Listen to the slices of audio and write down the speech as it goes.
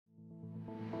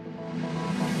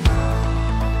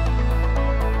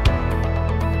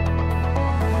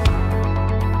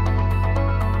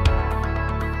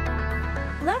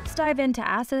dive into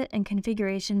asset and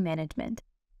configuration management.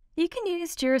 You can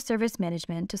use Jira Service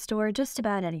Management to store just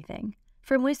about anything,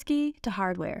 from whiskey to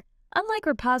hardware. Unlike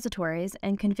repositories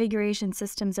and configuration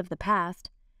systems of the past,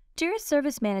 Jira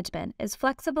Service Management is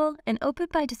flexible and open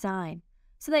by design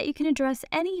so that you can address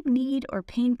any need or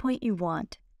pain point you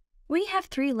want. We have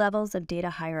 3 levels of data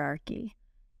hierarchy.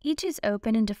 Each is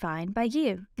open and defined by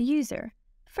you, the user.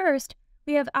 First,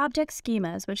 we have object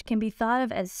schemas, which can be thought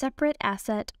of as separate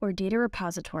asset or data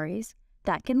repositories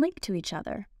that can link to each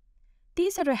other.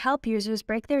 These are to help users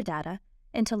break their data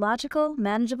into logical,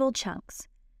 manageable chunks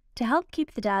to help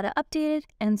keep the data updated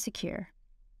and secure.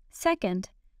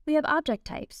 Second, we have object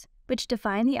types, which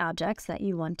define the objects that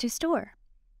you want to store.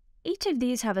 Each of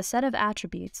these have a set of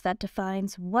attributes that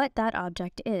defines what that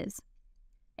object is.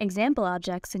 Example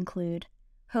objects include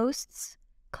hosts,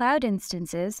 cloud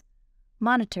instances,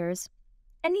 monitors,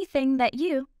 anything that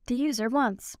you, the user,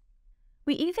 wants.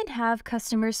 We even have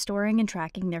customers storing and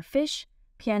tracking their fish,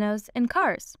 pianos, and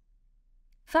cars.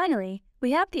 Finally,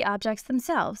 we have the objects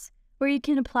themselves, where you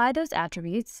can apply those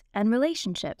attributes and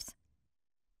relationships.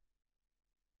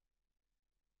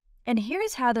 And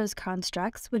here's how those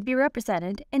constructs would be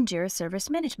represented in Jira Service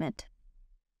Management.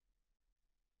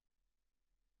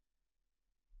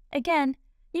 Again,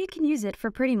 you can use it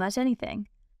for pretty much anything.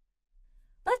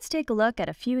 Let's take a look at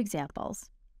a few examples.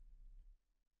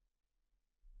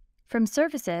 From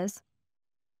services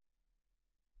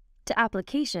to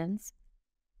applications,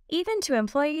 even to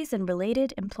employees and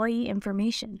related employee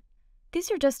information. These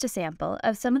are just a sample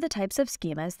of some of the types of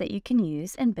schemas that you can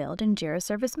use and build in Jira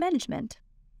Service Management.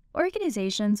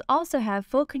 Organizations also have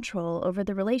full control over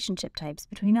the relationship types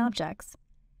between objects.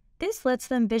 This lets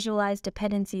them visualize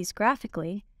dependencies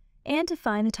graphically and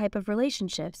define the type of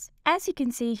relationships, as you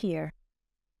can see here.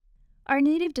 Our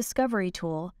native discovery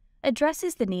tool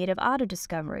addresses the need of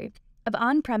auto-discovery of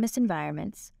on-premise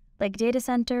environments like data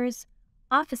centers,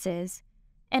 offices,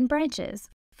 and branches.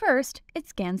 First, it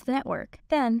scans the network.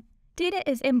 Then, data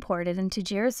is imported into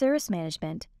Jira Service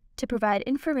Management to provide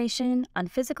information on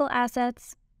physical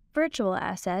assets, virtual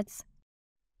assets,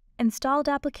 installed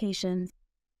applications,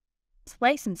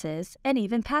 licenses, and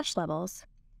even patch levels.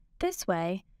 This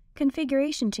way,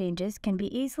 configuration changes can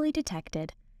be easily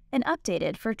detected and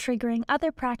updated for triggering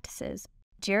other practices.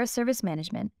 Jira Service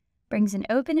Management brings an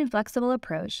open and flexible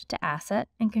approach to asset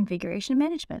and configuration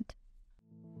management.